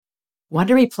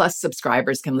Wondery Plus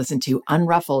subscribers can listen to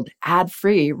Unruffled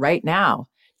ad-free right now.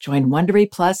 Join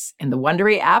Wondery Plus in the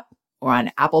Wondery app or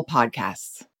on Apple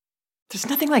Podcasts. There's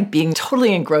nothing like being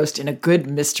totally engrossed in a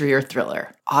good mystery or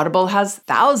thriller. Audible has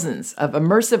thousands of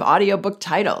immersive audiobook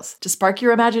titles to spark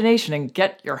your imagination and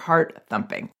get your heart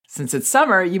thumping. Since it's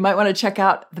summer, you might want to check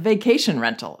out The Vacation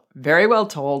Rental. Very well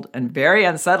told and very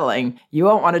unsettling. You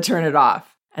won't want to turn it off.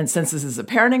 And since this is a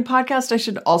parenting podcast, I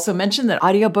should also mention that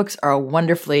audiobooks are a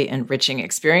wonderfully enriching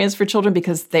experience for children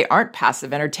because they aren't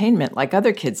passive entertainment like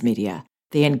other kids' media.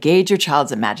 They engage your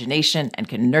child's imagination and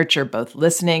can nurture both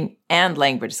listening and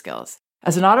language skills.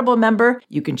 As an Audible member,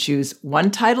 you can choose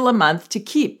one title a month to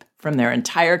keep from their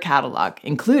entire catalog,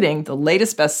 including the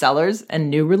latest bestsellers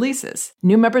and new releases.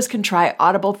 New members can try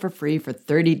Audible for free for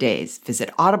 30 days.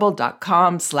 Visit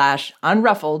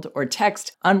audible.com/unruffled or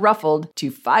text unruffled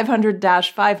to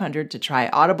 500-500 to try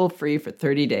Audible free for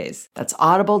 30 days. That's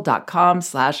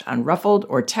audible.com/unruffled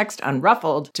or text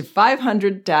unruffled to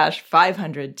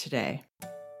 500-500 today.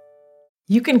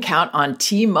 You can count on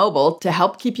T-Mobile to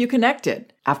help keep you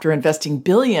connected. After investing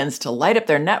billions to light up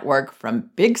their network from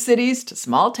big cities to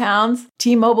small towns,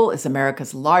 T-Mobile is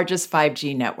America's largest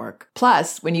 5G network.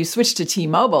 Plus, when you switch to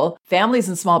T-Mobile, families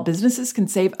and small businesses can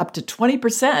save up to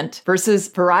 20% versus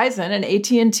Verizon and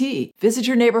AT&T. Visit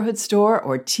your neighborhood store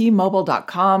or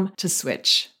T-Mobile.com to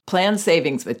switch. Plan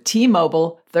savings with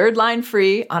T-Mobile, third line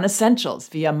free on essentials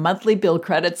via monthly bill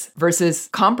credits versus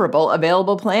comparable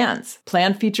available plans.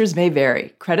 Plan features may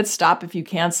vary. Credits stop if you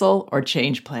cancel or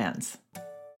change plans.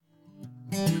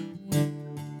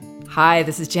 Hi,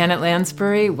 this is Janet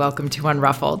Lansbury. Welcome to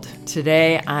Unruffled.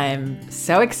 Today, I'm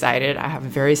so excited. I have a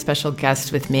very special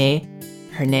guest with me.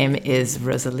 Her name is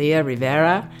Rosalia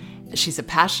Rivera. She's a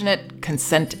passionate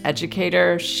consent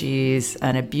educator. She's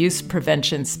an abuse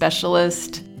prevention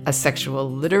specialist, a sexual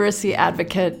literacy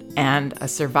advocate, and a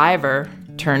survivor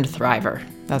turned thriver.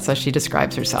 That's how she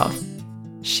describes herself.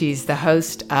 She's the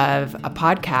host of a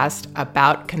podcast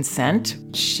about consent.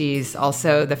 She's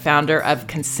also the founder of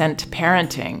Consent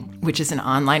Parenting, which is an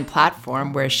online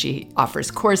platform where she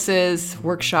offers courses,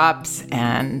 workshops,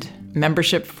 and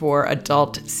membership for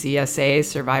adult CSA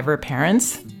survivor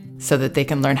parents so that they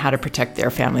can learn how to protect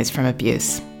their families from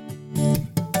abuse.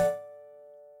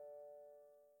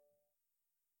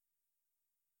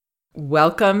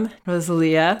 Welcome,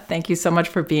 Rosalia. Thank you so much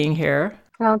for being here.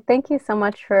 Well, thank you so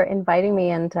much for inviting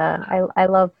me, and I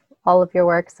love all of your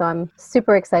work, so I'm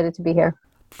super excited to be here.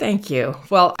 Thank you.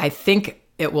 Well, I think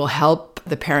it will help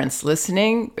the parents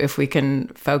listening if we can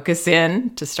focus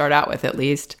in, to start out with at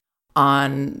least,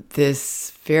 on this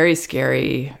very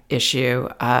scary issue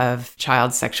of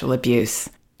child sexual abuse.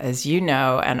 As you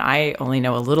know, and I only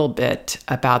know a little bit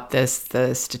about this,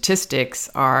 the statistics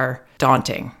are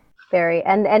daunting. Very.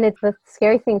 And it's the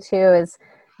scary thing too is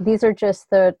these are just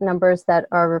the numbers that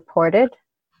are reported.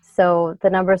 So the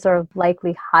numbers are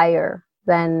likely higher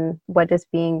than what is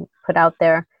being put out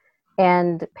there.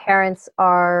 And parents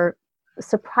are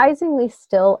surprisingly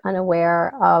still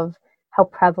unaware of how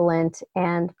prevalent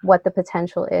and what the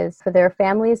potential is for their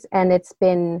families. And it's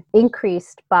been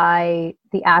increased by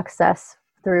the access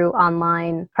through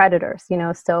online predators,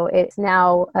 so it's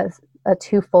now a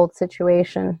twofold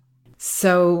situation.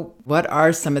 So what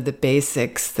are some of the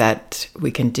basics that we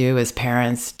can do as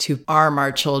parents to arm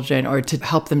our children or to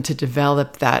help them to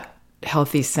develop that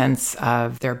healthy sense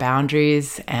of their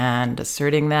boundaries and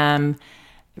asserting them,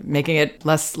 making it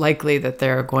less likely that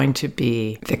they're going to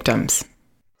be victims?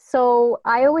 So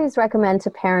I always recommend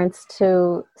to parents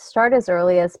to start as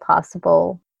early as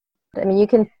possible. I mean, you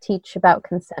can teach about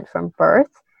consent from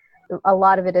birth. A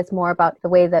lot of it is more about the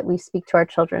way that we speak to our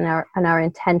children and our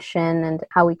intention and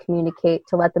how we communicate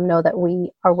to let them know that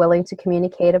we are willing to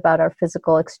communicate about our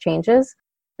physical exchanges,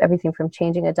 everything from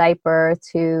changing a diaper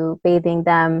to bathing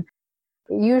them.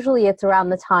 Usually it's around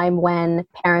the time when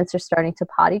parents are starting to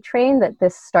potty train that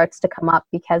this starts to come up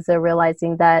because they're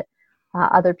realizing that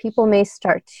other people may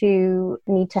start to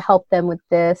need to help them with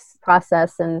this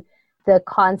process, and the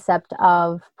concept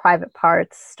of private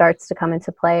parts starts to come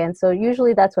into play. And so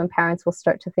usually that's when parents will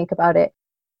start to think about it.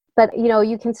 But,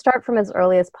 you can start from as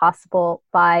early as possible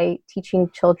by teaching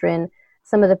children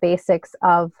some of the basics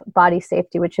of body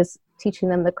safety, which is teaching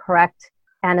them the correct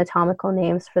anatomical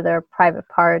names for their private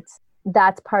parts.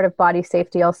 That's part of body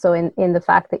safety also in the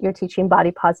fact that you're teaching body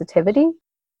positivity.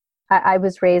 I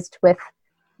was raised with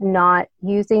not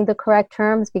using the correct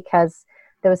terms because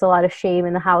there was a lot of shame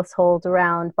in the household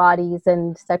around bodies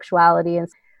and sexuality. And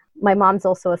my mom's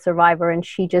also a survivor and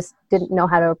she just didn't know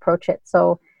how to approach it.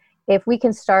 So if we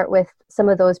can start with some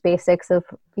of those basics of,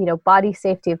 body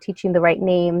safety, of teaching the right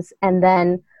names, and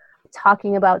then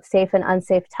talking about safe and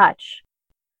unsafe touch.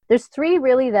 There's three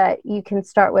really that you can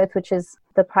start with, which is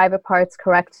the private parts,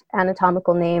 correct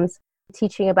anatomical names,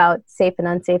 teaching about safe and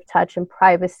unsafe touch and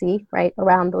privacy, right,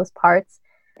 around those parts.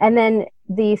 And then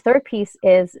the third piece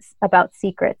is about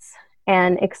secrets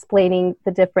and explaining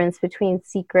the difference between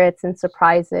secrets and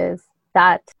surprises,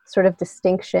 that sort of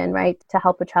distinction, right, to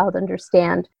help a child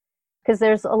understand. Because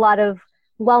there's a lot of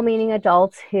well-meaning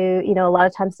adults who, a lot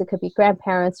of times it could be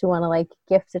grandparents who want to like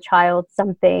gift a child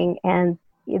something, and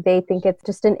they think it's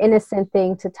just an innocent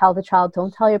thing to tell the child,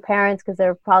 don't tell your parents because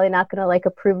they're probably not going to like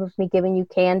approve of me giving you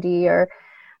candy or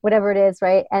whatever it is,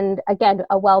 right? And again,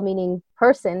 a well-meaning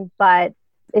person, but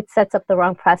it sets up the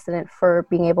wrong precedent for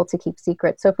being able to keep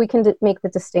secrets. So if we can make the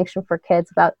distinction for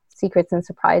kids about secrets and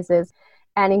surprises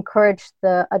and encourage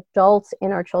the adults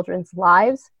in our children's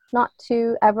lives not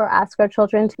to ever ask our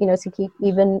children to keep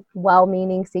even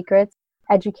well-meaning secrets,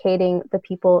 educating the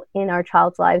people in our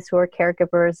child's lives who are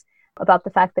caregivers about the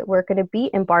fact that we're going to be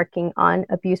embarking on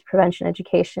abuse prevention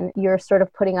education. You're sort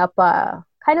of putting up a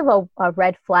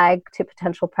red flag to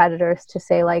potential predators to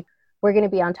say, like, we're going to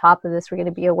be on top of this, we're going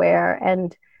to be aware.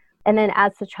 And then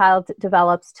as the child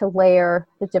develops, to layer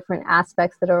the different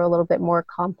aspects that are a little bit more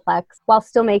complex while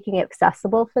still making it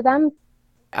accessible for them.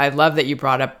 I love that you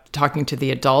brought up talking to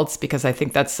the adults, because I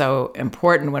think that's so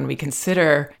important when we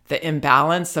consider the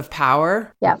imbalance of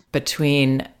power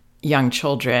between young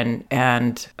children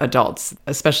and adults,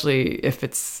 especially if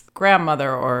it's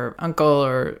grandmother or uncle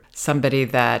or somebody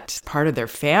that's part of their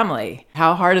family.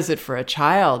 How hard is it for a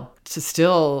child to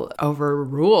still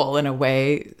overrule, in a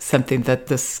way, something that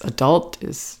this adult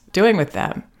is doing with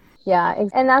them? Yeah,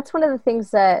 and that's one of the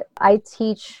things that I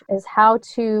teach, is how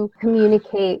to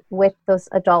communicate with those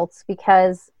adults,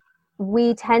 because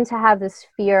we tend to have this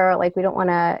fear, like we don't want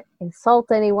to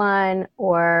insult anyone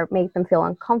or make them feel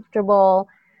uncomfortable,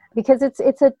 because it's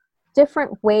a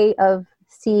different way of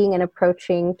seeing and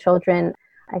approaching children.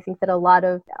 I think that a lot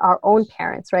of our own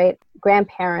parents, right,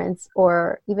 grandparents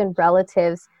or even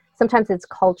relatives, sometimes it's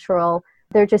cultural.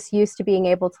 They're just used to being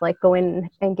able to like go in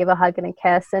and give a hug and a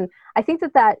kiss. And I think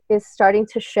that is starting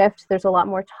to shift. There's a lot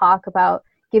more talk about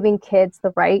giving kids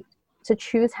the right to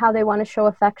choose how they want to show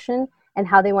affection and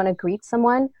how they want to greet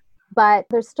someone. But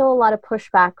there's still a lot of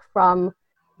pushback from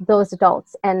those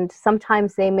adults. And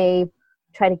sometimes they may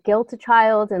try to guilt a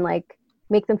child and like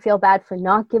make them feel bad for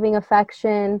not giving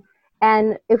affection.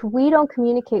 And if we don't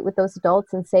communicate with those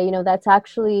adults and say, that's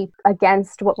actually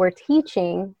against what we're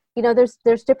teaching,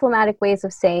 there's diplomatic ways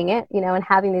of saying it, and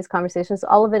having these conversations.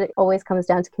 All of it always comes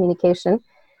down to communication.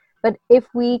 But if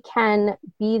we can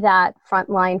be that front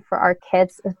line for our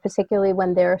kids, particularly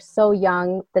when they're so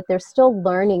young that they're still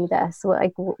learning this,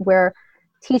 like we're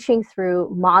teaching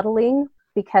through modeling,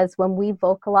 because when we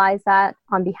vocalize that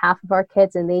on behalf of our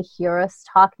kids and they hear us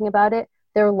talking about it,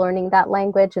 they're learning that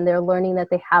language and they're learning that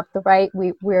they have the right.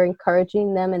 We're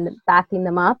encouraging them and backing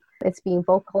them up. It's being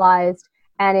vocalized,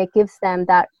 and it gives them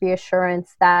that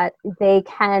reassurance that they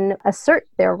can assert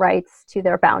their rights to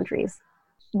their boundaries.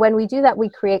 When we do that, we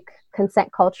create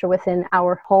consent culture within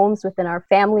our homes, within our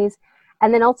families,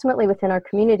 and then ultimately within our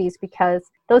communities, because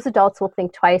those adults will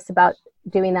think twice about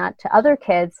doing that to other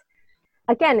kids.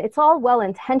 Again, it's all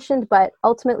well-intentioned, but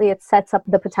ultimately it sets up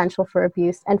the potential for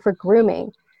abuse and for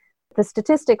grooming. The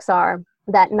statistics are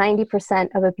that 90%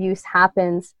 of abuse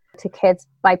happens to kids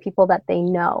by people that they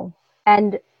know.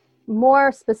 And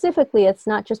more specifically, it's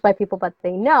not just by people that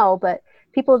they know, but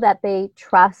people that they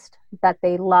trust, that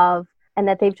they love, and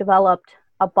that they've developed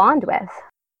a bond with.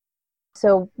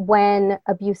 So when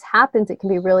abuse happens, it can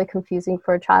be really confusing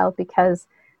for a child, because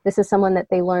this is someone that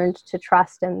they learned to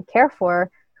trust and care for,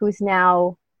 who's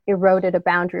now eroded a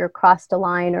boundary or crossed a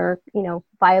line or,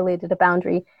 violated a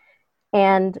boundary.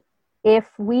 And if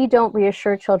we don't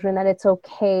reassure children that it's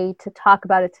okay to talk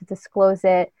about it, to disclose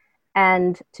it,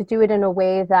 and to do it in a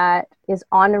way that is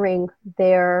honoring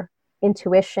their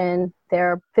intuition,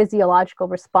 their physiological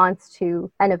response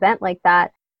to an event like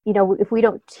that, if we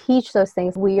don't teach those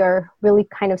things, we are really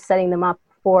kind of setting them up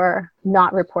for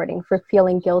not reporting, for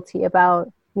feeling guilty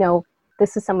about,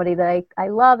 this is somebody that I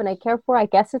love and I care for, I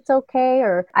guess it's okay,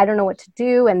 or I don't know what to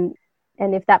do. And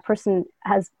if that person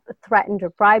has threatened or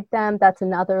bribed them, that's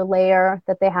another layer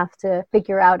that they have to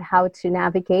figure out how to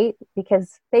navigate,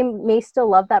 because they may still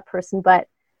love that person, but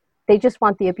they just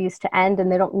want the abuse to end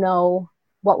and they don't know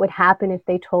what would happen if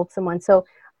they told someone. So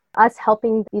us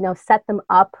helping, set them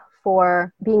up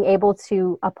for being able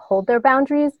to uphold their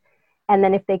boundaries. And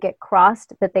then if they get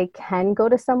crossed, that they can go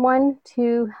to someone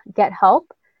to get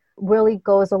help, really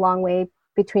goes a long way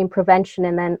between prevention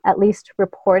and then at least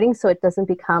reporting, so it doesn't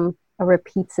become a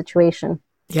repeat situation.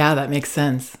 Yeah, that makes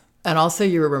sense. And also,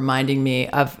 you were reminding me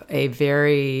of a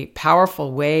very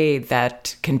powerful way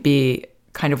that can be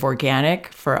kind of organic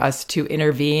for us to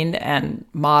intervene and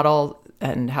model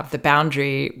and have the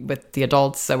boundary with the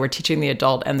adults. So we're teaching the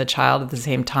adult and the child at the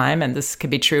same time. And this could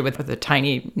be true with a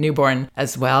tiny newborn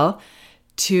as well,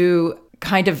 to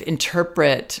kind of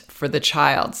interpret for the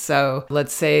child. So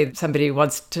let's say somebody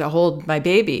wants to hold my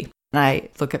baby. And I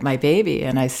look at my baby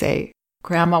and I say,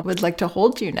 Grandma would like to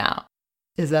hold you now.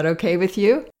 Is that okay with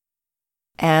you?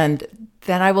 And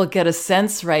then I will get a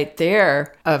sense right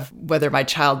there of whether my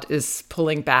child is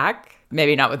pulling back,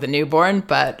 maybe not with a newborn,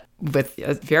 but with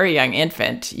a very young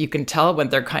infant. You can tell when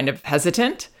they're kind of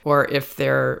hesitant or if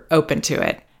they're open to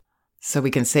it. So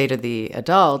we can say to the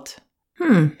adult,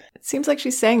 it seems like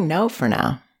she's saying no for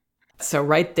now. So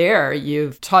right there,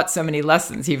 you've taught so many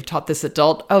lessons. You've taught this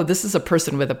adult, oh, this is a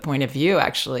person with a point of view,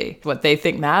 actually, what they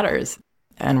think matters.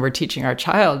 And we're teaching our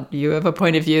child, you have a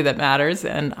point of view that matters,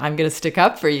 and I'm going to stick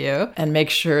up for you and make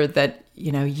sure that,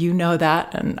 you know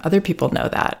that and other people know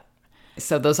that.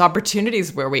 So those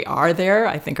opportunities where we are there,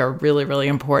 I think are really, really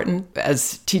important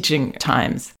as teaching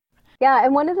times. Yeah,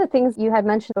 and one of the things you had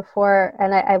mentioned before,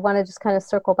 and I want to just kind of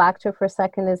circle back to it for a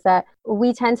second, is that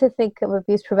we tend to think of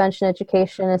abuse prevention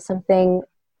education as something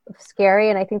scary.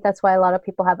 And I think that's why a lot of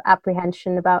people have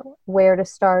apprehension about where to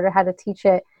start or how to teach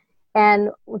it. And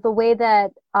the way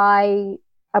that I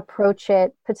approach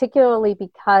it, particularly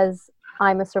because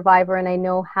I'm a survivor and I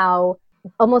know how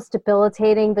almost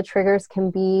debilitating the triggers can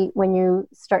be when you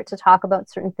start to talk about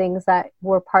certain things that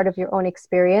were part of your own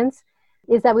experience,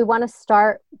 is that we want to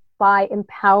start by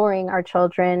empowering our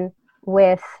children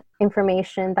with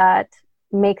information that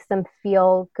makes them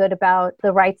feel good about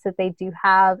the rights that they do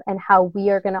have and how we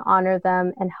are going to honor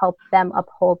them and help them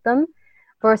uphold them,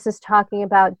 versus talking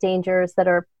about dangers that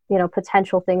are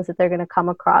potential things that they're going to come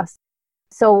across.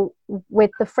 So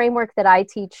with the framework that I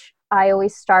teach, I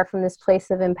always start from this place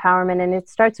of empowerment, and it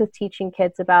starts with teaching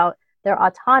kids about their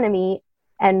autonomy,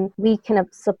 and we can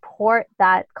support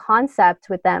that concept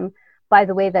with them by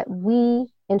the way that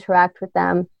we interact with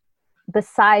them,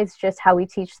 besides just how we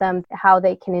teach them how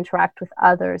they can interact with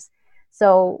others.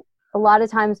 So a lot of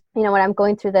times, when I'm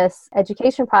going through this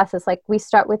education process, like we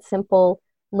start with simple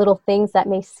little things that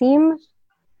may seem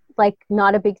like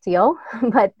not a big deal,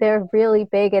 but they're really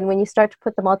big. And when you start to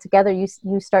put them all together,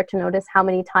 you start to notice how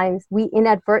many times we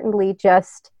inadvertently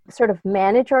just sort of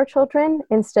manage our children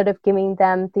instead of giving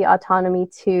them the autonomy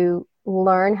to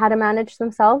learn how to manage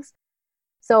themselves.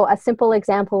 So a simple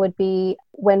example would be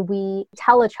when we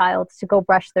tell a child to go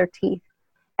brush their teeth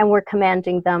and we're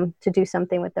commanding them to do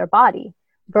something with their body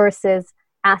versus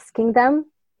asking them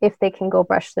if they can go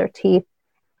brush their teeth.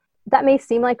 That may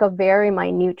seem like a very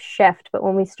minute shift, but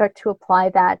when we start to apply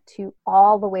that to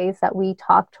all the ways that we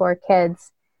talk to our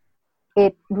kids,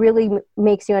 it really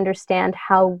makes you understand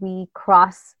how we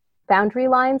cross boundary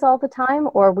lines all the time,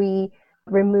 or we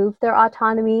remove their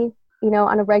autonomy,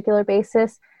 on a regular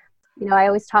basis. I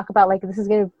always talk about this is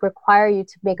going to require you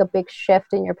to make a big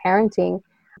shift in your parenting,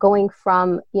 going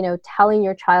from, telling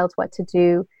your child what to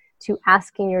do to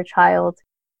asking your child,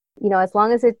 as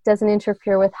long as it doesn't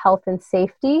interfere with health and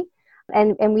safety.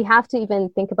 And we have to even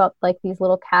think about these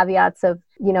little caveats of,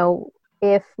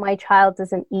 if my child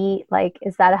doesn't eat,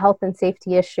 is that a health and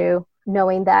safety issue?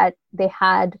 Knowing that they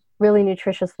had really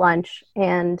nutritious lunch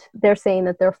and they're saying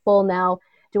that they're full now.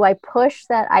 Do I push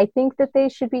that I think that they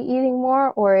should be eating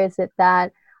more? Or is it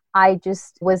that I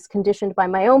just was conditioned by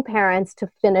my own parents to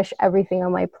finish everything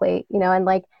on my plate?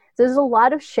 So there's a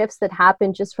lot of shifts that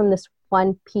happen just from this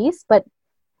one piece, but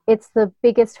it's the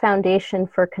biggest foundation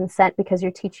for consent because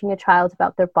you're teaching a child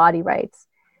about their body rights.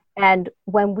 And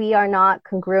when we are not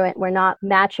congruent, we're not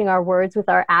matching our words with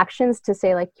our actions to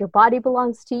say your body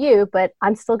belongs to you, but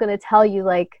I'm still going to tell you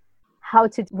how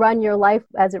to run your life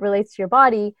as it relates to your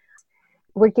body.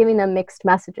 We're giving them mixed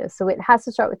messages. So it has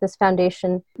to start with this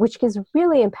foundation, which is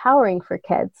really empowering for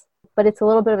kids, but it's a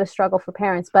little bit of a struggle for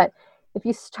parents. But if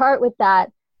you start with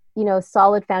that,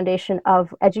 solid foundation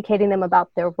of educating them about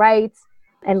their rights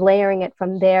and layering it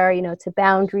from there, to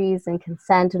boundaries and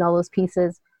consent and all those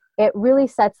pieces, it really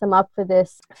sets them up for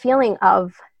this feeling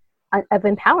of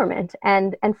empowerment.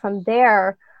 And from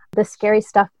there, the scary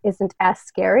stuff isn't as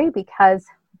scary because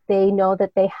they know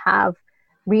that they have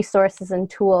resources and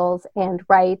tools and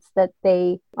rights that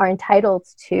they are entitled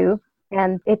to.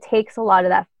 And it takes a lot of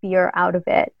that fear out of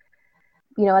it.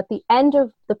 At the end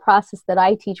of the process that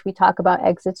I teach, we talk about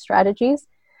exit strategies.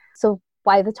 So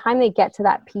by the time they get to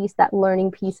that piece, that learning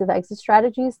piece of exit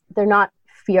strategies, they're not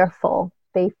fearful.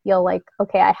 They feel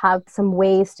okay, I have some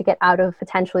ways to get out of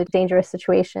potentially dangerous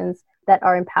situations that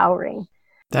are empowering.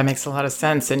 That makes a lot of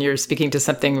sense. And you're speaking to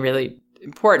something really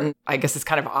important. I guess it's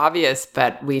kind of obvious,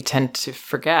 but we tend to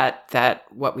forget that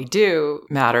what we do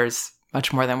matters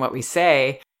much more than what we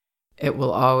say. It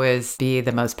will always be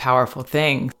the most powerful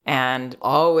thing and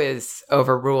always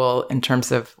overrule in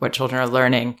terms of what children are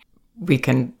learning. We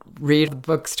can read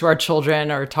books to our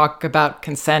children or talk about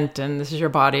consent and this is your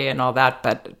body and all that,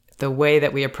 but the way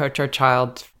that we approach our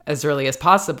child as early as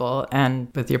possible, and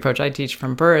with the approach I teach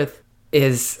from birth,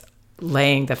 is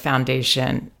laying the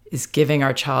foundation, is giving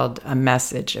our child a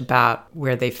message about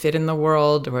where they fit in the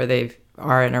world, where they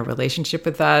are in a relationship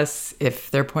with us,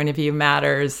 if their point of view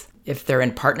matters, if they're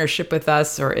in partnership with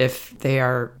us, or if they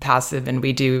are passive and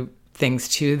we do things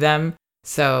to them.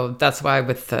 So that's why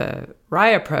with the RIE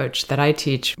approach that I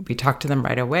teach, we talk to them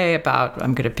right away about,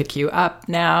 I'm going to pick you up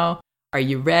now. Are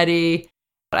you ready?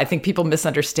 I think people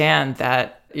misunderstand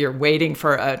that you're waiting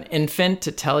for an infant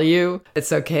to tell you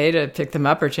it's okay to pick them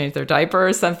up or change their diaper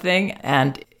or something.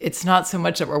 And it's not so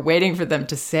much that we're waiting for them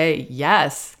to say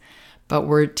yes, but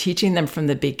we're teaching them from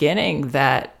the beginning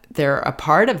that they're a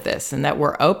part of this and that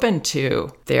we're open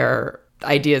to their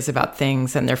ideas about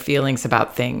things and their feelings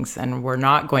about things. And we're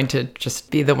not going to just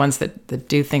be the ones that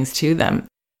do things to them,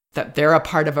 that they're a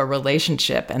part of a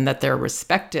relationship and that they're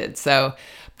respected. So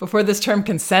before this term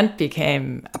consent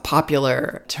became a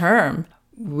popular term,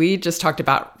 we just talked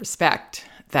about respect,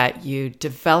 that you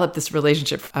develop this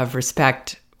relationship of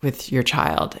respect with your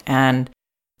child. And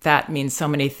that means so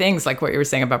many things, like what you were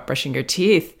saying about brushing your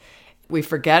teeth. We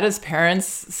forget as parents,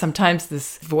 sometimes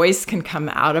this voice can come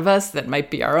out of us that might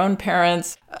be our own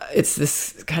parents. It's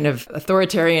this kind of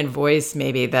authoritarian voice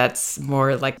maybe that's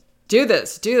more like, do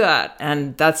this, do that.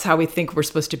 And that's how we think we're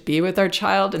supposed to be with our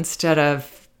child instead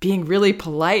of being really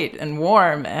polite and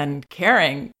warm and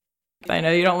caring. I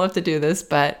know you don't love to do this,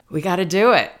 but we got to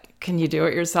do it. Can you do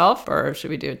it yourself or should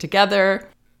we do it together?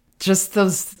 Just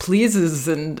those pleases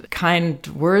and kind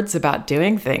words about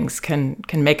doing things can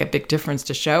make a big difference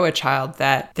to show a child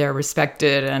that they're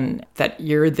respected and that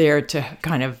you're there to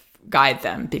kind of guide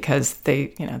them, because they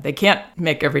can't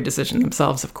make every decision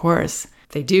themselves, of course.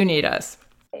 They do need us.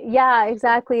 Yeah,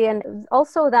 exactly. And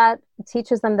also that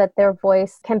teaches them that their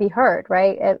voice can be heard,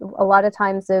 right? A lot of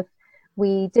times if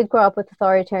we did grow up with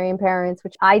authoritarian parents,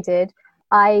 which I did,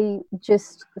 I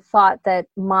just thought that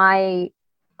my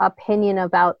opinion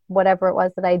about whatever it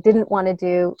was that I didn't want to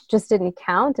do just didn't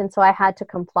count. And so I had to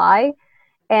comply.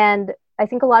 And I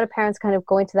think a lot of parents kind of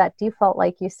go into that default,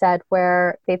 like you said,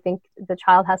 where they think the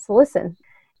child has to listen.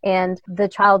 And the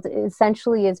child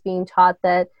essentially is being taught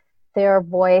that their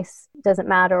voice doesn't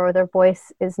matter or their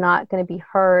voice is not going to be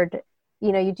heard.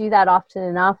 You know, you do that often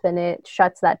enough and it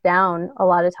shuts that down a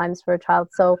lot of times for a child.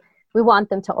 So we want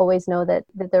them to always know that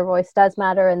their voice does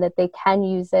matter and that they can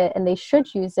use it and they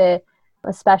should use it,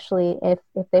 especially if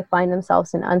they find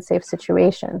themselves in unsafe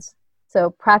situations. So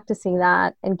practicing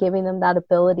that and giving them that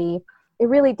ability, it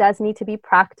really does need to be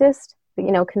practiced.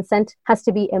 You know, consent has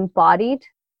to be embodied.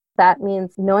 That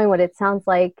means knowing what it sounds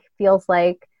like, feels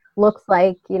like, looks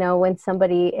like, you know, when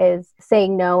somebody is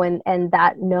saying no and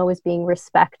that no is being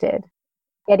respected.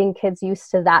 Getting kids used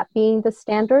to that being the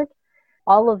standard.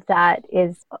 All of that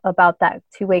is about that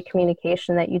two-way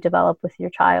communication that you develop with your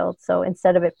child. So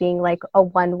instead of it being like a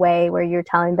one-way where you're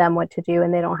telling them what to do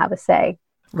and they don't have a say.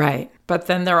 Right. But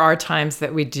then there are times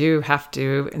that we do have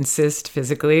to insist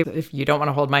physically. If you don't want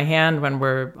to hold my hand when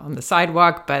we're on the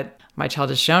sidewalk, but my child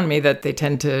has shown me that they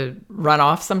tend to run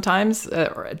off sometimes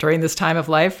during this time of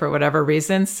life for whatever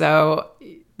reason. So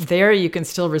there you can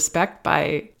still respect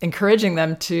by encouraging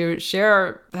them to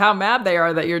share how mad they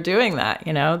are that you're doing that.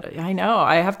 You know,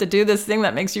 I have to do this thing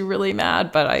that makes you really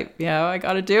mad, but I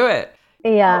got to do it.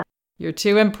 Yeah. You're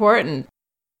too important.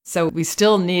 So we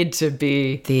still need to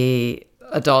be the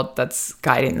adult that's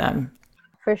guiding them.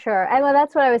 For sure. And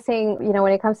that's what I was saying, you know,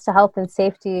 when it comes to health and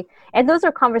safety. And those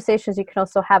are conversations you can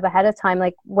also have ahead of time.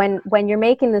 Like when you're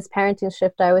making this parenting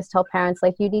shift, I always tell parents,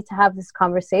 like, you need to have this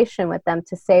conversation with them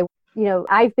to say, you know,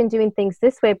 I've been doing things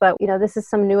this way, but, you know, this is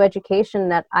some new education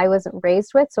that I wasn't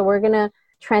raised with. So we're going to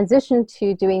transition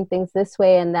to doing things this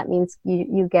way. And that means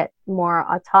you get more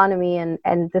autonomy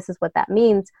and this is what that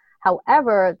means.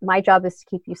 However, my job is to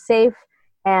keep you safe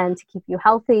and to keep you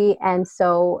healthy. And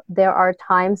so there are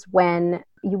times when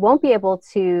you won't be able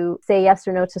to say yes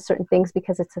or no to certain things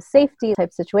because it's a safety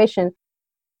type situation.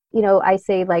 You know, I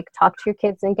say, like, talk to your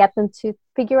kids and get them to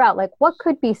figure out, like, what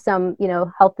could be some, you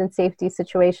know, health and safety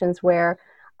situations where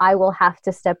I will have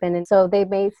to step in. And so they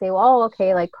may say, well,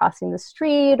 okay, like crossing the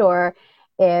street, or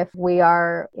if we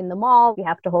are in the mall, we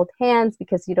have to hold hands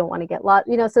because you don't want to get lost,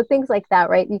 you know, so things like that,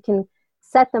 right? You can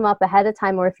set them up ahead of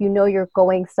time, or if you know you're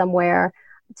going somewhere,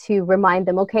 to remind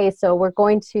them, okay, so we're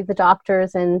going to the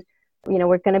doctor's and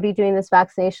we're going to be doing this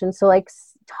vaccination. So like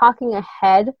talking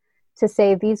ahead to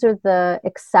say, these are the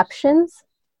exceptions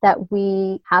that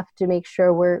we have to make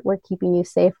sure we're keeping you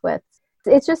safe with.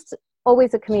 It's just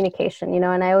always a communication,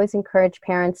 and I always encourage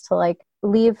parents to like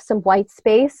leave some white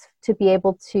space to be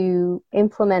able to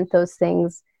implement those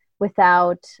things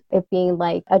without it being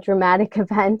like a dramatic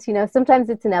event. Sometimes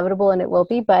it's inevitable and it will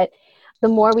be, but the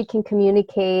more we can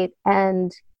communicate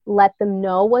and let them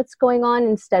know what's going on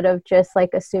instead of just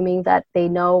like assuming that they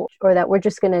know, or that we're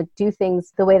just going to do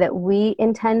things the way that we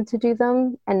intend to do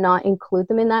them and not include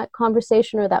them in that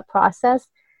conversation or that process,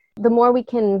 the more we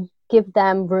can give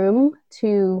them room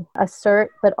to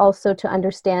assert, but also to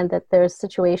understand that there's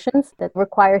situations that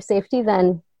require safety,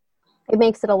 then it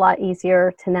makes it a lot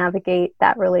easier to navigate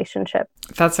that relationship.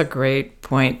 That's a great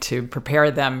point, to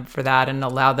prepare them for that and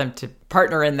allow them to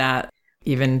partner in that,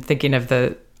 even thinking of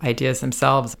the ideas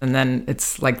themselves. And then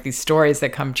it's like these stories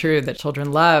that come true that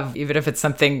children love, even if it's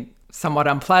something somewhat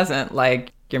unpleasant,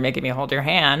 like you're making me hold your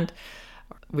hand.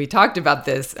 We talked about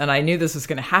this and I knew this was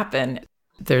going to happen.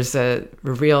 There's a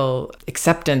real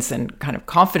acceptance and kind of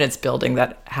confidence building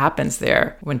that happens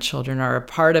there when children are a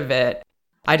part of it.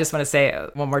 I just want to say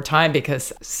one more time,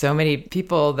 because so many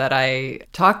people that I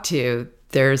talk to,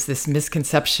 there's this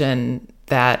misconception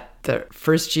that the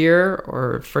first year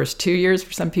or first 2 years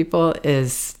for some people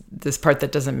is this part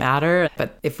that doesn't matter.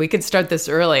 But if we can start this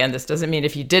early, and this doesn't mean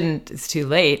if you didn't, it's too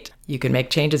late, you can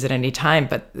make changes at any time.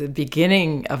 But the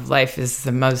beginning of life is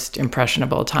the most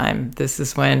impressionable time. This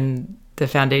is when the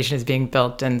foundation is being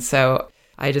built. And so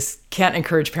I just can't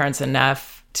encourage parents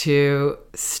enough to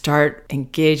start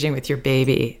engaging with your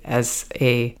baby as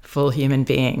a full human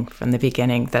being from the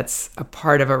beginning that's a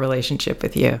part of a relationship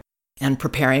with you, and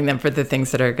preparing them for the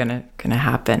things that are gonna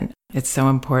happen. It's so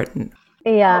important.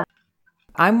 Yeah.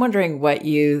 I'm wondering what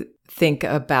you think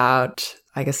about,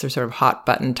 I guess there's sort of hot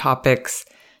button topics,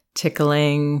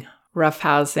 tickling,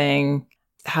 roughhousing.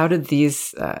 How do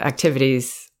these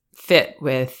activities fit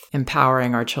with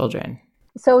empowering our children?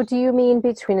 So do you mean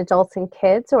between adults and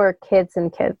kids, or kids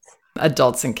and kids?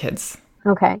 Adults and kids.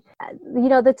 Okay.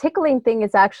 The tickling thing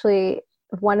is actually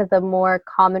one of the more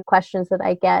common questions that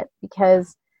I get,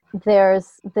 because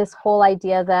there's this whole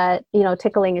idea that,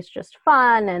 tickling is just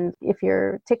fun. And if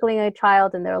you're tickling a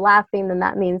child and they're laughing, then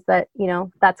that means that,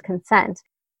 that's consent.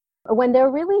 When they're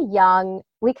really young,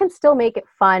 we can still make it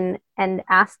fun and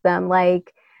ask them,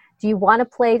 like, do you want to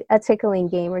play a tickling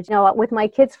game? Or, with my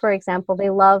kids, for example, they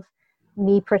love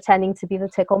me pretending to be the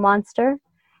tickle monster.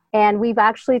 And we've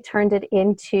actually turned it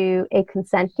into a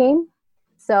consent game.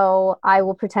 So I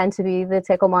will pretend to be the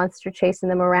tickle monster chasing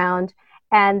them around.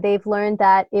 And they've learned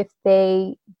that if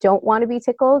they don't want to be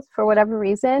tickled for whatever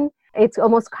reason, it's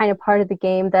almost kind of part of the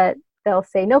game that they'll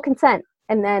say, no consent.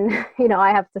 And then,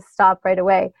 I have to stop right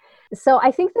away. So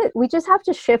I think that we just have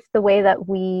to shift the way that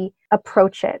we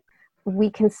approach it. We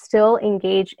can still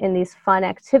engage in these fun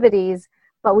activities,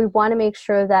 but we want to make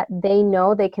sure that they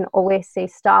know they can always say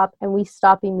stop, and we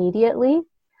stop immediately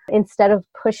instead of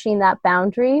pushing that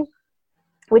boundary,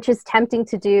 which is tempting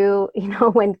to do,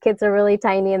 when kids are really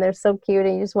tiny and they're so cute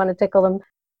and you just want to tickle them.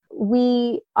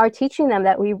 We are teaching them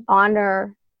that we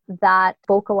honor that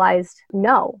vocalized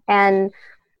no. And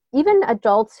even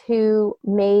adults who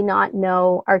may not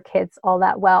know our kids all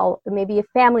that well, maybe a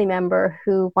family member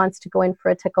who wants to go in for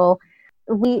a tickle,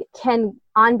 we can,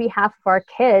 on behalf of our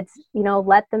kids,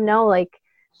 let them know, like,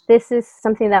 this is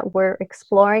something that we're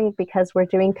exploring because we're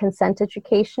doing consent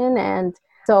education. And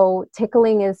so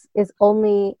tickling is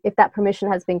only if that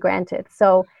permission has been granted.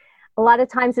 So a lot of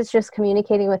times it's just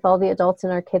communicating with all the adults in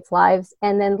our kids' lives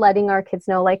and then letting our kids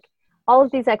know, like, all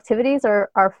of these activities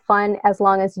are fun as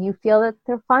long as you feel that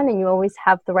they're fun, and you always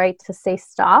have the right to say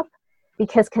stop,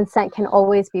 because consent can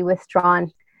always be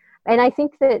withdrawn. And I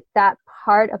think that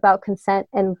part about consent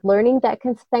and learning that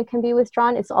consent can be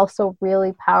withdrawn is also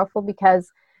really powerful,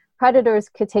 because predators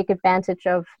could take advantage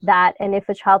of that. And if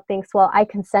a child thinks, well, I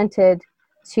consented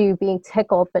to being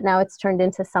tickled, but now it's turned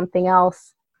into something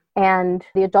else, and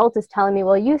the adult is telling me,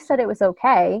 well, you said it was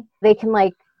okay, they can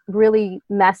really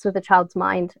mess with a child's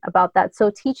mind about that. So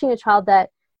teaching a child that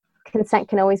consent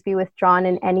can always be withdrawn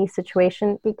in any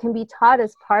situation, it can be taught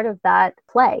as part of that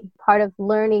play. Part of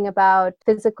learning about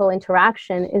physical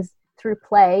interaction is through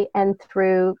play and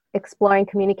through exploring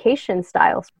communication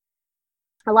styles.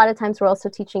 A lot of times we're also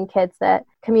teaching kids that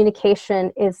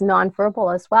communication is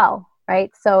nonverbal as well,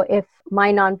 right? So if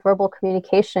my nonverbal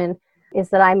communication is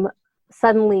that I'm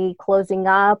suddenly closing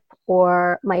up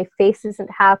or my face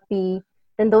isn't happy,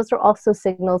 then those are also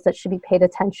signals that should be paid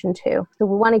attention to. So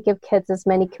we want to give kids as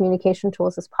many communication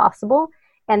tools as possible,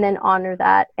 and then honor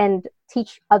that and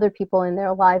teach other people in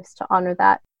their lives to honor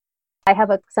that. I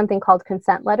have something called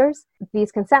consent letters.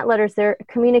 These consent letters, they're a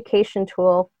communication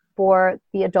tool for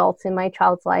the adults in my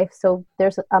child's life. So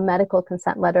there's a medical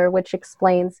consent letter, which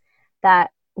explains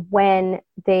that when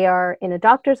they are in a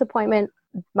doctor's appointment,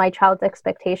 my child's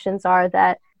expectations are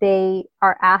that they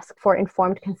are asked for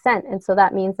informed consent. And so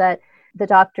that means that the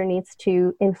doctor needs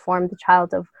to inform the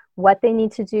child of what they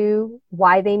need to do,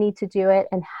 why they need to do it,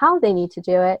 and how they need to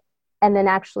do it, and then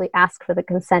actually ask for the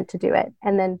consent to do it.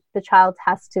 And then the child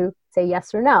has to say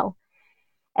yes or no.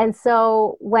 And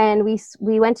so when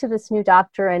we went to this new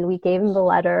doctor and we gave him the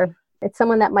letter, it's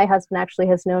someone that my husband actually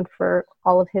has known for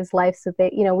all of his life. So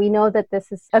we know that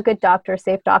this is a good doctor, a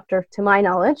safe doctor to my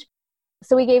knowledge.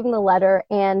 So we gave him the letter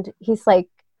and he's like,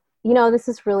 this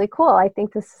is really cool. I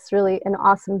think this is really an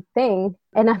awesome thing.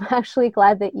 And I'm actually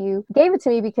glad that you gave it to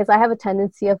me because I have a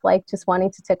tendency of like just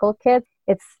wanting to tickle kids.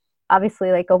 It's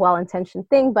obviously like a well-intentioned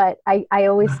thing, but I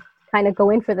always kind of go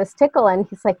in for this tickle. And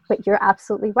he's like, but you're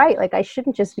absolutely right. Like I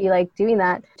shouldn't just be like doing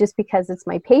that just because it's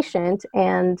my patient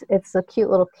and it's a cute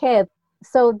little kid.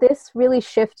 So this really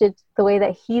shifted the way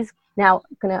that he's now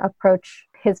going to approach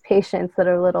his patients that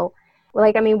are little.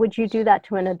 Like, I mean, would you do that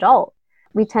to an adult?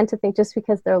 We tend to think just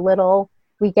because they're little,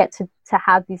 we get to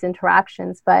have these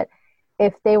interactions. But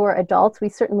if they were adults, we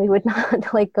certainly would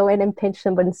not like go in and pinch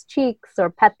someone's cheeks or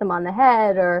pet them on the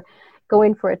head or go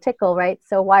in for a tickle, right?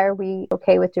 So why are we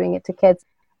okay with doing it to kids?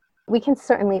 We can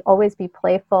certainly always be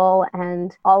playful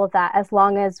and all of that as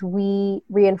long as we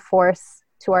reinforce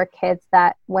to our kids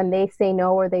that when they say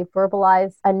no or they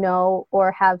verbalize a no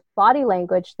or have body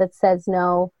language that says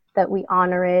no, that we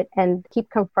honor it and keep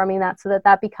confirming that so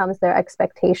that becomes their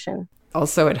expectation.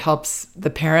 Also, it helps the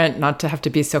parent not to have to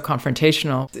be so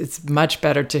confrontational. It's much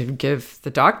better to give the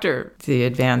doctor the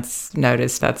advance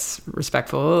notice that's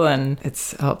respectful, and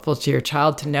it's helpful to your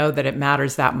child to know that it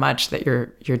matters that much that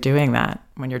you're doing that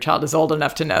when your child is old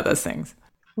enough to know those things.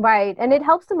 Right. And it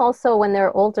helps them also when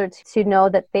they're older to know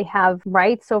that they have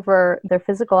rights over their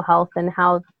physical health and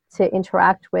how to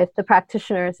interact with the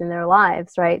practitioners in their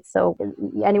lives, right? So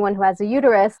anyone who has a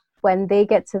uterus, when they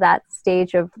get to that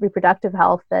stage of reproductive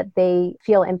health, that they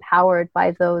feel empowered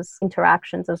by those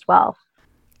interactions as well.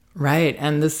 Right.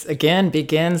 And this, again,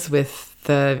 begins with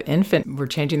the infant. We're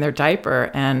changing their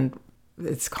diaper, and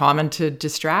it's common to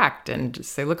distract and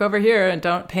just say, look over here and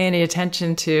don't pay any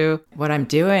attention to what I'm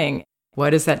doing.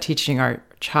 What is that teaching our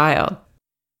child?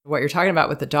 What you're talking about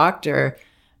with the doctor,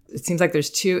 it seems like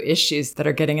there's two issues that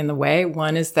are getting in the way.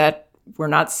 One is that we're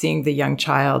not seeing the young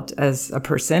child as a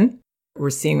person. We're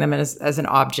seeing them as an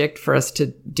object for us to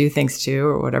do things to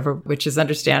or whatever, which is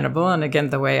understandable. And again,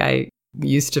 the way I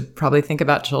used to probably think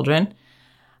about children.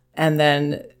 And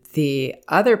then the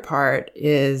other part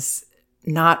is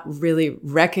not really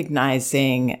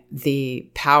recognizing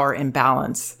the power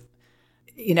imbalance.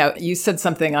 You said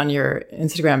something on your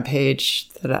Instagram page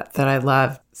that I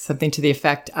love, something to the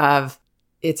effect of,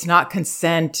 it's not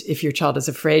consent if your child is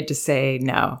afraid to say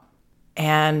no.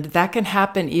 And that can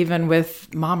happen even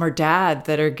with mom or dad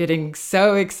that are getting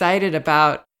so excited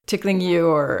about tickling you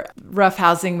or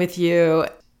roughhousing with you.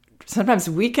 Sometimes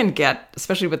we can get,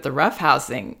 especially with the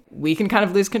roughhousing, we can kind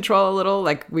of lose control a little,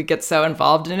 like we get so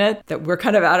involved in it that we're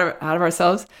kind of out of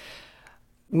ourselves.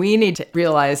 We need to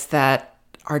realize that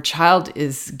our child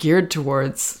is geared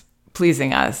towards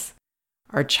pleasing us.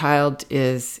 Our child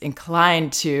is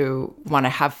inclined to want to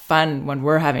have fun when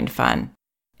we're having fun.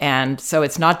 And so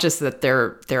it's not just that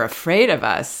they're afraid of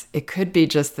us. It could be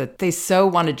just that they so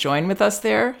want to join with us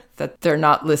there that they're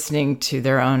not listening to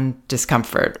their own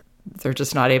discomfort. They're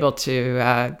just not able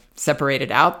to separate it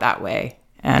out that way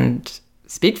and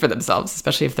speak for themselves,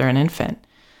 especially if they're an infant.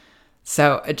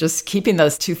 So just keeping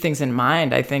those two things in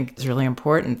mind, I think, is really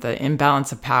important. The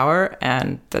imbalance of power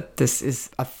and that this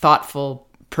is a thoughtful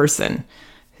person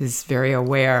who's very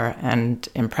aware and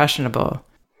impressionable.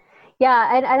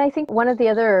 Yeah, and I think one of the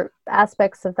other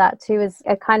aspects of that too is,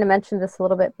 I kind of mentioned this a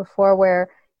little bit before, where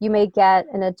you may get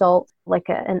an adult, like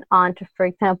an aunt, for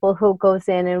example, who goes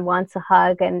in and wants a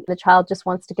hug and the child just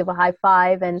wants to give a high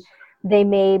five, and they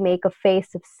may make a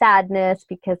face of sadness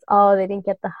because, oh, they didn't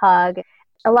get the hug.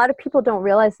 A lot of people don't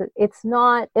realize that it's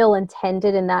not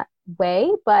ill-intended in that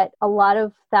way, but a lot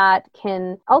of that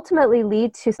can ultimately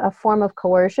lead to a form of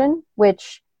coercion,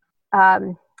 which,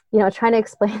 trying to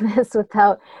explain this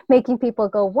without making people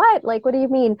go, what? Like, what do you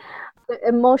mean?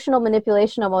 Emotional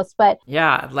manipulation almost, but...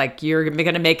 Yeah, like you're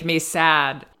going to make me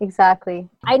sad. Exactly.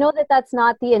 I know that that's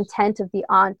not the intent of the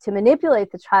aunt to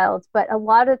manipulate the child, but a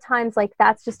lot of times, like,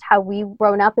 that's just how we've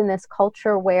grown up in this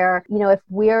culture where, if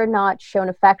we're not shown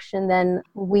affection, then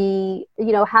we,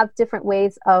 have different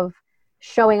ways of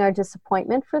showing our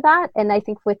disappointment for that. And I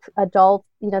think with adults,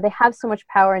 they have so much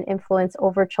power and influence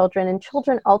over children, and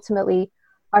children ultimately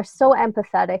are so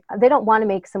empathetic. They don't want to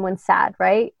make someone sad,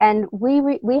 right? And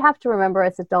we have to remember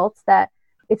as adults that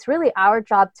it's really our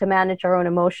job to manage our own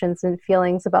emotions and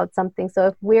feelings about something. So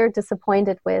if we're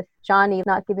disappointed with Johnny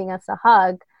not giving us a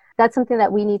hug, that's something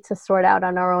that we need to sort out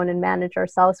on our own and manage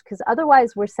ourselves, because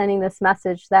otherwise we're sending this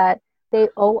message that they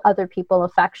owe other people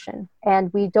affection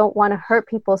and we don't want to hurt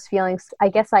people's feelings. I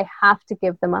guess I have to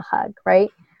give them a hug, right?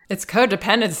 It's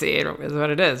codependency is what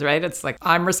it is, right? It's like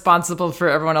I'm responsible for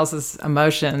everyone else's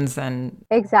emotions. And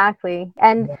exactly.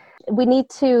 And we need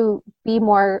to be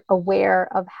more aware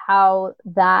of how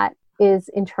that is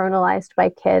internalized by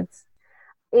kids.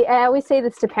 I always say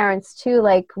this to parents too,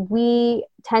 like we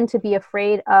tend to be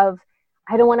afraid of,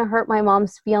 I don't want to hurt my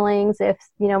mom's feelings if,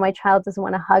 my child doesn't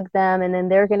want to hug them and then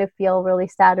they're going to feel really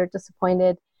sad or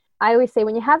disappointed. I always say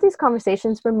when you have these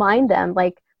conversations, remind them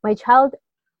like my child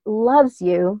loves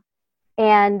you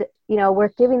and, we're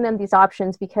giving them these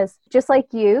options because just like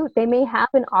you, they may have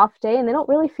an off day and they don't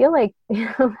really feel like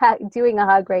doing a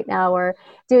hug right now or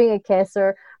doing a kiss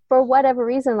or for whatever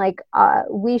reason,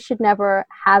 we should never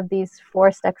have these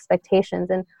forced expectations.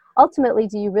 And ultimately,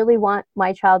 do you really want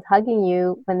my child hugging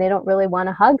you when they don't really want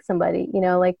to hug somebody?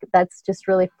 That's just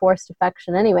really forced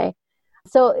affection anyway.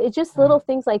 So it's just little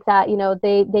things like that,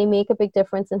 they make a big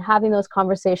difference in having those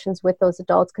conversations with those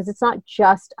adults, because it's not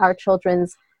just our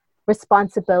children's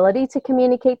responsibility to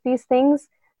communicate these things.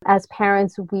 As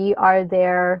parents, we are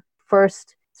their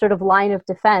first sort of line of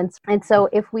defense. And so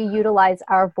if we utilize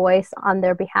our voice on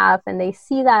their behalf and they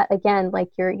see that, again, like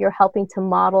you're helping to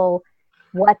model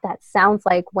what that sounds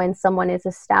like when someone is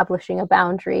establishing a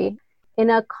boundary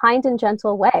in a kind and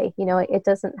gentle way. It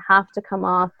doesn't have to come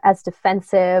off as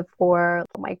defensive or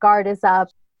my guard is up.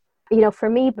 For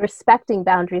me, respecting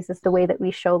boundaries is the way that we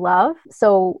show love.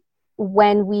 So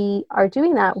when we are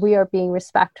doing that, we are being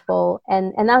respectful.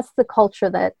 And that's the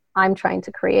culture that I'm trying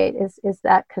to create is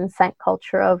that consent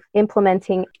culture of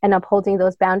implementing and upholding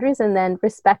those boundaries and then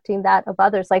respecting that of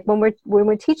others. Like when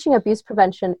we're teaching abuse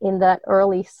prevention in that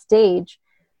early stage,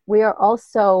 we are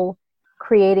also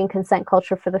creating consent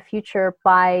culture for the future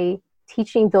by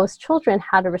teaching those children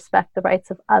how to respect the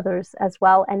rights of others as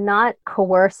well and not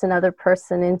coerce another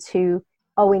person into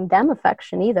owing them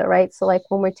affection either, right? So like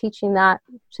when we're teaching that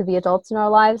to the adults in our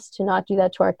lives to not do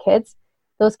that to our kids,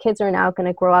 those kids are now going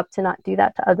to grow up to not do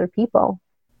that to other people.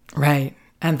 Right.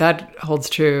 And that holds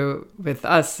true with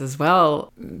us as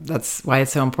well. That's why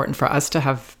it's so important for us to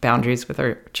have boundaries with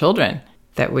our children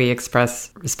that we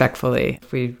express respectfully.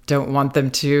 If we don't want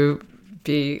them to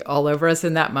be all over us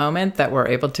in that moment, that we're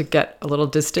able to get a little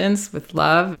distance with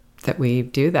love, that we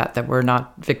do that we're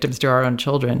not victims to our own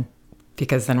children,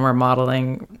 because then we're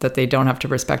modeling that they don't have to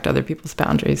respect other people's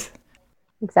boundaries.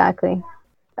 Exactly.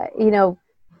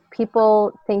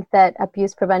 People think that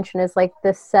abuse prevention is like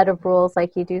this set of rules,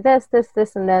 like you do this, this,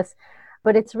 this, and this.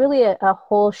 But it's really a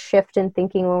whole shift in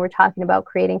thinking when we're talking about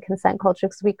creating consent culture,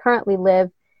 because we currently live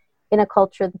in a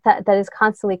culture that is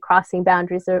constantly crossing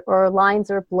boundaries or lines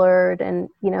are blurred. And,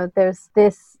 there's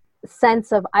this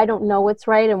sense of, I don't know what's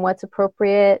right and what's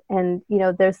appropriate. And,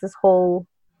 there's this whole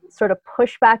sort of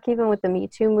pushback even with the Me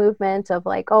Too movement of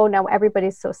like, oh, now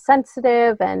everybody's so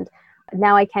sensitive and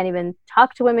now I can't even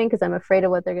talk to women because I'm afraid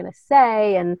of what they're going to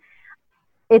say. And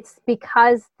it's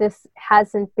because this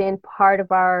hasn't been part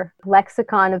of our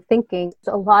lexicon of thinking.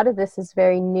 So a lot of this is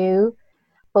very new,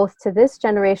 both to this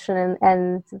generation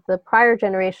and the prior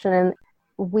generation. And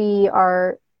we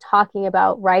are talking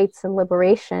about rights and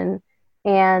liberation.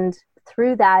 And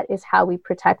through that is how we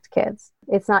protect kids.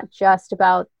 It's not just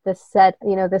about this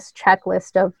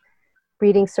checklist of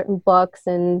reading certain books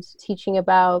and teaching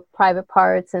about private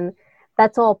parts. And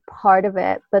that's all part of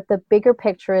it. But the bigger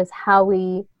picture is how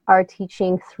we are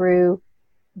teaching through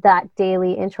that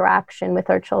daily interaction with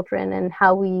our children and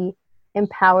how we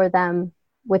empower them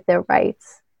with their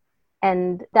rights.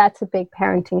 And that's a big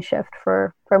parenting shift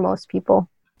for most people.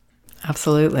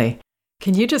 Absolutely.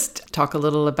 Can you just talk a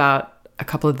little about a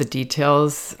couple of the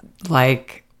details,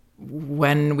 like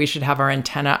when we should have our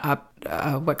antenna up,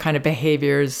 what kind of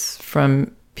behaviors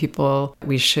from people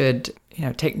we should,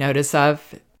 take notice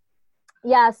of?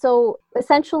 Yeah, so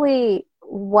essentially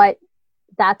what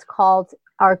that's called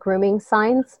are grooming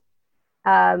signs.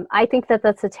 I think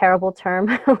that's a terrible term.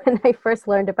 When I first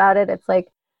learned about it, it's like,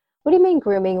 what do you mean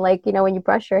grooming? Like, when you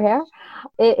brush your hair?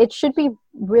 It should be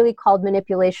really called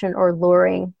manipulation or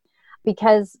luring,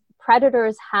 because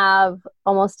predators have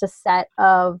almost a set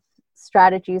of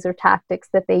strategies or tactics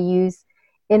that they use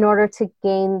in order to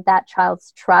gain that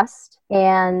child's trust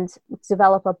and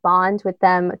develop a bond with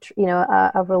them,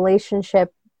 a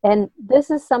relationship. And this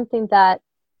is something that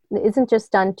isn't just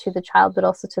done to the child, but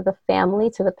also to the family,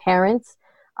 to the parents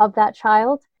of that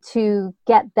child, to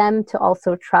get them to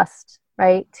also trust,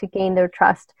 right? To gain their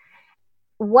trust.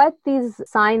 What these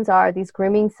signs are, these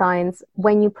grooming signs,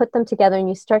 when you put them together and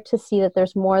you start to see that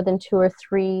there's more than 2 or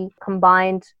 3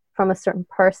 combined from a certain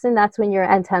person, that's when your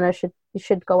antenna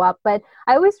should go up. But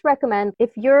I always recommend,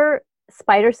 if your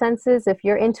spider senses, if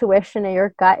your intuition and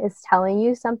your gut is telling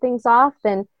you something's off,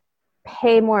 then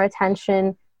pay more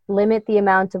attention, limit the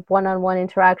amount of one-on-one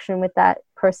interaction with that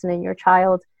person and your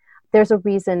child. There's a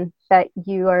reason that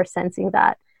you are sensing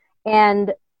that.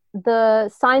 And the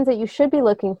signs that you should be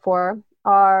looking for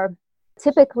are,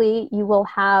 typically you will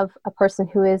have a person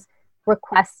who is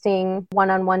requesting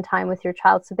one-on-one time with your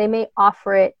child. So they may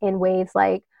offer it in ways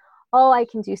like, oh, I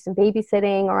can do some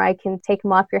babysitting, or I can take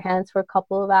them off your hands for a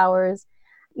couple of hours.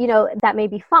 That may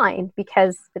be fine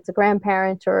because it's a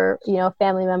grandparent or, a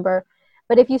family member.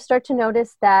 But if you start to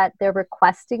notice that they're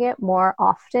requesting it more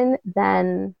often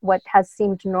than what has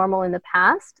seemed normal in the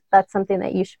past, that's something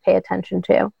that you should pay attention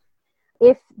to.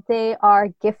 If they are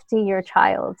gifting your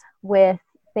child with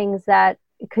things that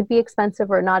could be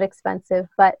expensive or not expensive,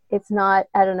 but it's not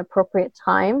at an appropriate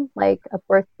time, like a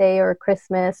birthday or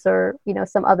Christmas or,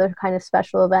 some other kind of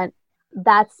special event,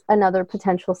 that's another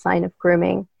potential sign of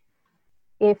grooming.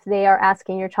 If they are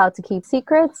asking your child to keep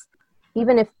secrets,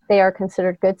 even if they are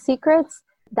considered good secrets,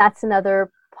 that's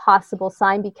another possible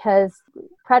sign, because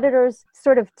predators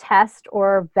sort of test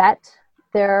or vet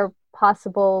their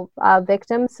possible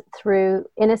victims through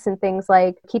innocent things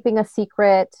like keeping a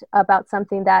secret about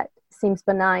something that seems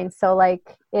benign. So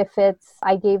like if it's,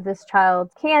 I gave this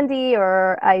child candy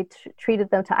or I treated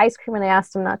them to ice cream and I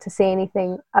asked them not to say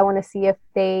anything, I want to see if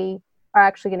they are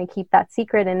actually going to keep that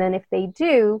secret. And then if they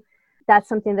do, that's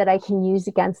something that I can use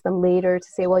against them later to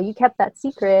say, well, you kept that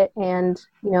secret, and,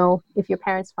 if your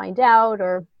parents find out,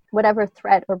 or whatever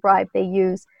threat or bribe they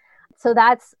use. So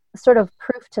that's sort of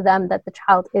proof to them that the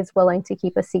child is willing to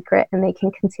keep a secret and they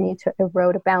can continue to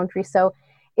erode a boundary. So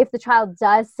if the child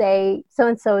does say,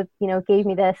 so-and-so, gave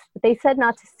me this, but they said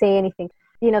not to say anything,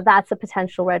 that's a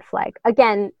potential red flag.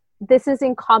 Again, this is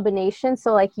in combination.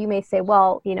 So like you may say,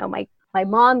 well, my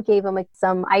mom gave him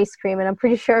some ice cream and I'm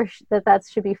pretty sure that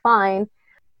should be fine.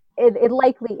 It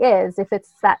likely is if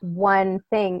it's that one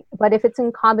thing. But if it's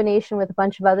in combination with a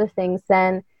bunch of other things,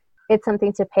 then it's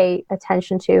something to pay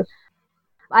attention to.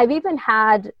 I've even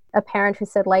had a parent who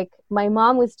said, like, my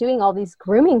mom was doing all these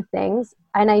grooming things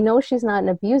and I know she's not an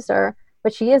abuser,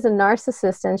 but she is a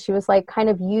narcissist. And she was like kind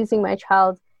of using my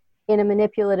child in a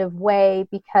manipulative way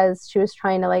because she was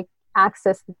trying to like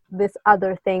access this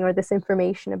other thing or this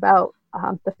information about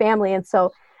the family. And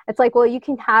so it's like, well, you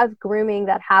can have grooming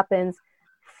that happens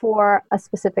for a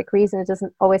specific reason. It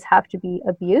doesn't always have to be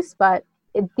abuse, but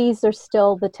these are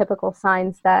still the typical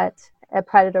signs that a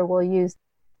predator will use.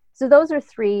 So those are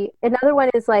 3. Another one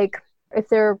is like if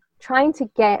they're trying to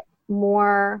get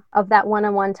more of that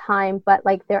one-on-one time, but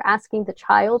like they're asking the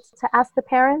child to ask the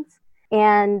parents,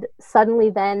 and suddenly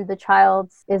then the child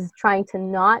is trying to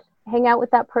not hang out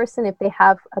with that person if they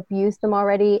have abused them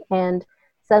already. And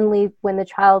suddenly when the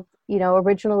child,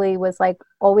 originally was like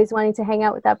always wanting to hang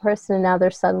out with that person, and now they're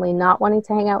suddenly not wanting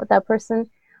to hang out with that person,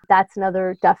 that's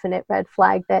another definite red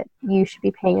flag that you should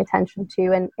be paying attention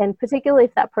to. And particularly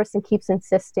if that person keeps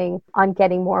insisting on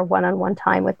getting more one-on-one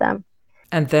time with them.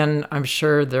 And then I'm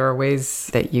sure there are ways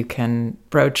that you can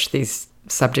broach these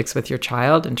subjects with your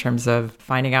child in terms of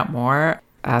finding out more,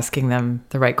 asking them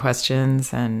the right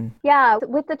questions. And yeah,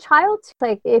 with the child,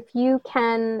 like if you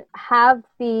can have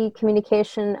the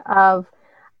communication of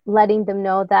letting them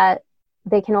know that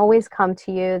they can always come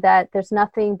to you, that there's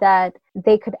nothing that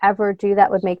they could ever do that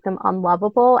would make them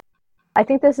unlovable. I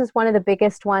think this is one of the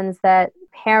biggest ones that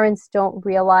parents don't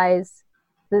realize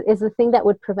is the thing that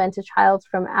would prevent a child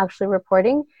from actually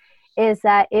reporting, is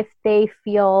that if they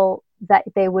feel that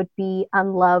they would be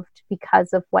unloved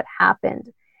because of what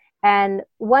happened. And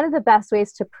one of the best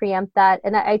ways to preempt that,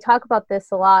 and I talk about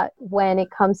this a lot when it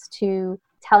comes to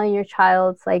telling your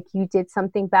child, like, you did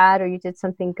something bad or you did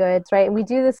something good, right? And we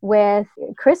do this with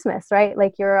Christmas, right?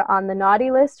 Like, you're on the naughty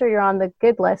list or you're on the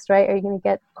good list, right? Are you going to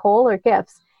get coal or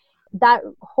gifts? That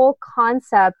whole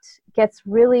concept gets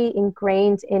really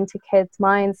ingrained into kids'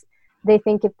 minds. They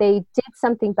think if they did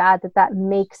something bad, that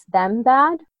makes them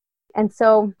bad. And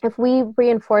so if we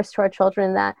reinforce to our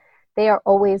children that they are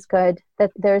always good,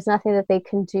 that there's nothing that they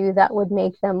can do that would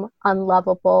make them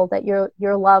unlovable, that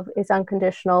your love is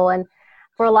unconditional. And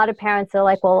for a lot of parents, they're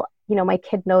like, well, my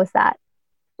kid knows that.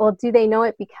 well, do they know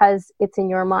it because it's in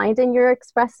your mind and you're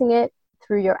expressing it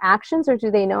through your actions, or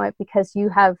do they know it because you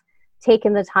have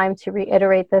taken the time to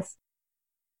reiterate this?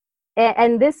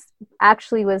 And this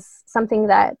actually was something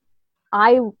that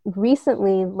I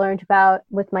recently learned about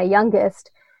with my youngest.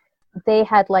 They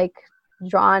had like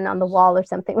drawn on the wall or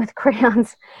something with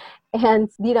crayons. And,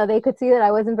 they could see that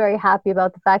I wasn't very happy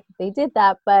about the fact that they did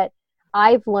that. But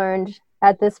I've learned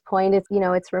at this point,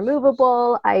 it's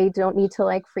removable. I don't need to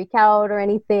like freak out or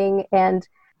anything. And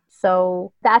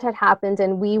so that had happened.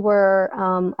 And we were,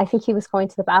 I think he was going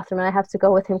to the bathroom, and I have to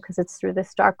go with him because it's through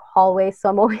this dark hallway. So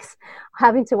I'm always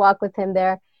having to walk with him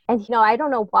there. And, I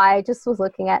don't know why. I just was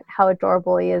looking at how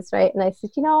adorable he is, right? And I said,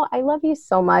 I love you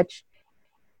so much.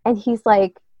 And he's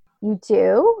like, you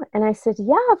do? And I said,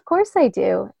 yeah, of course I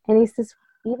do. And he says,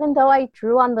 even though I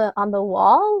drew on the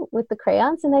wall with the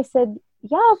crayons? And I said,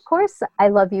 yeah, of course I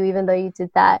love you, even though you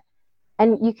did that.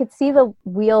 And you could see the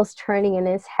wheels turning in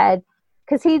his head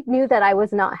because he knew that I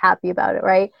was not happy about it,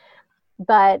 right?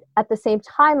 But at the same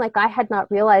time, like, I had not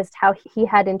realized how he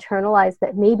had internalized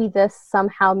that maybe this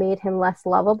somehow made him less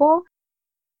lovable.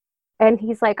 And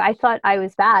he's like, I thought I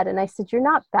was bad. And I said, you're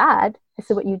not bad. I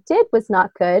said, what you did was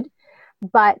not good,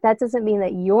 but that doesn't mean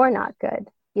that you're not good,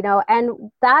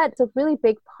 and that's a really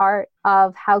big part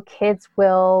of how kids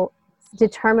will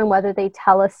determine whether they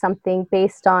tell us something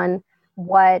based on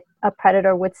what a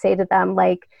predator would say to them,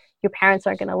 like, your parents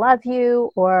aren't going to love you,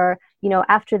 or,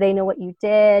 after they know what you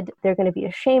did, they're going to be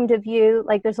ashamed of you.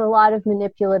 Like, there's a lot of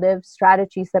manipulative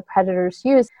strategies that predators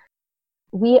use.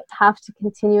 We have to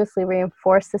continuously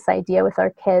reinforce this idea with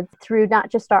our kids through not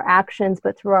just our actions,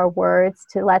 but through our words,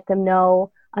 to let them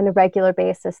know on a regular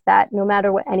basis that no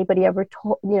matter what anybody ever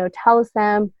tells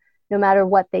them, no matter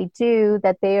what they do,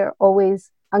 that they are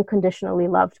always unconditionally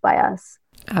loved by us.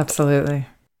 Absolutely.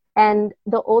 And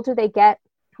the older they get,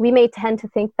 we may tend to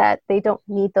think that they don't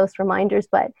need those reminders,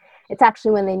 but it's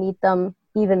actually when they need them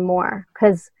even more,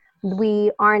 because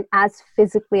we aren't as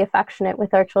physically affectionate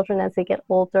with our children as they get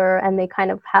older, and they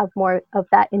kind of have more of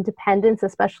that independence,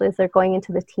 especially as they're going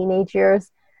into the teenage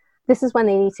years. This is when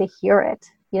they need to hear it.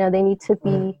 They need to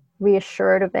be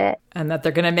reassured of it. And that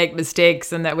they're going to make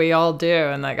mistakes, and that we all do.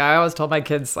 And like, I always told my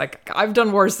kids, like, I've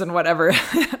done worse than whatever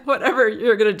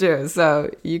you're going to do. So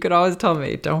you could always tell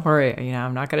me, don't worry,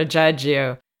 I'm not going to judge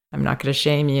you. I'm not going to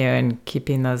shame you. And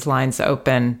keeping those lines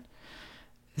open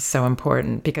is so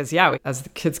important because, as the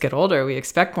kids get older, we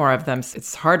expect more of them.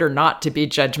 It's harder not to be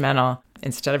judgmental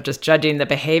instead of just judging the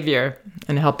behavior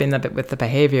and helping them with the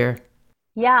behavior.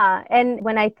 Yeah. And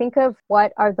when I think of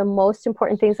what are the most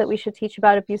important things that we should teach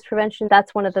about abuse prevention,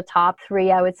 that's one of the top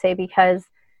 3, I would say, because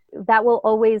that will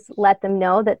always let them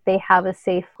know that they have a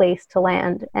safe place to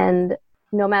land. And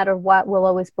no matter what, we'll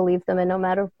always believe them. And no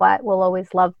matter what, we'll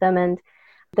always love them. And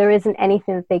there isn't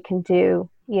anything that they can do,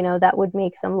 that would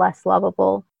make them less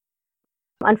lovable.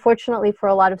 Unfortunately, for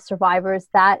a lot of survivors,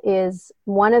 that is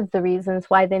one of the reasons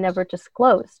why they never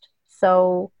disclosed.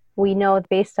 So we know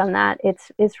based on that,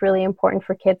 it's really important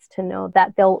for kids to know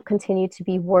that they'll continue to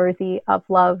be worthy of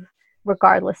love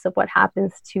regardless of what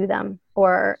happens to them,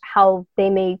 or how they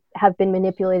may have been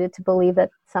manipulated to believe that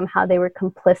somehow they were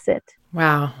complicit.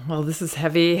 Wow. Well, this is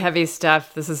heavy, heavy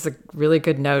stuff. This is a really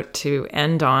good note to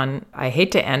end on. I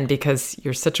hate to end because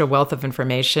you're such a wealth of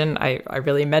information. I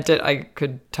really meant it. I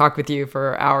could talk with you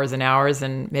for hours and hours,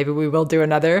 and maybe we will do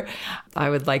another.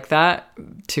 I would like that,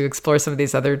 to explore some of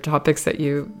these other topics that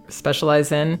you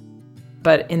specialize in.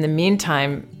 But in the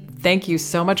meantime, thank you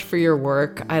so much for your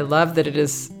work. I love that it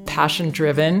is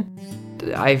passion-driven.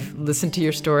 I've listened to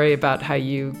your story about how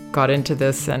you got into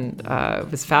this, and it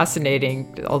was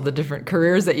fascinating, all the different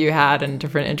careers that you had and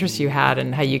different interests you had,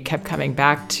 and how you kept coming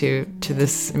back to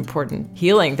this important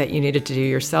healing that you needed to do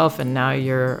yourself, and now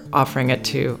you're offering it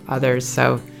to others.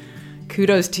 So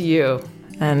kudos to you,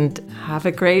 and have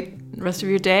a great rest of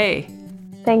your day.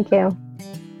 Thank you.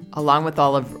 Along with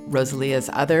all of Rosalia's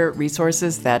other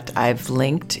resources that I've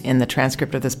linked in the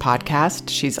transcript of this podcast,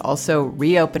 she's also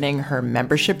reopening her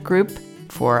membership group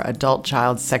for adult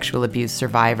child sexual abuse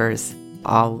survivors.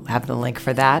 I'll have the link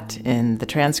for that in the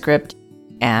transcript.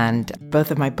 And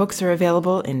both of my books are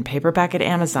available in paperback at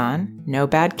Amazon: No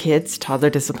Bad Kids, Toddler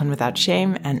Discipline Without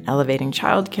Shame, and Elevating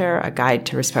Childcare, A Guide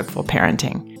to Respectful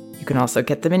Parenting. You can also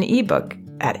get them in ebook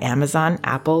at Amazon,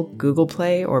 Apple, Google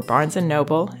Play, or Barnes &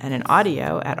 Noble, and in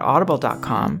audio at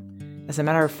audible.com. As a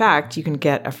matter of fact, you can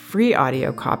get a free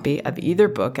audio copy of either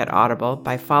book at Audible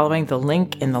by following the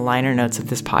link in the liner notes of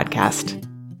this podcast.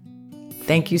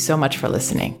 Thank you so much for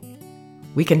listening.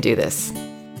 We can do this.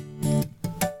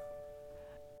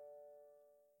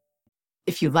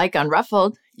 If If you like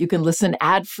Unruffled, you can listen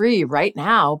ad-free right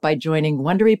now by joining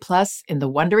Wondery Plus in the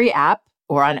Wondery app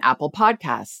or on Apple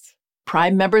Podcasts.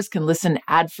 Prime members can listen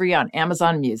ad-free on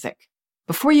Amazon Music.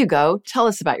 Before you go, tell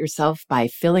us about yourself by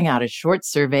filling out a short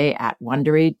survey at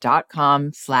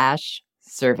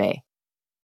Wondery.com/survey.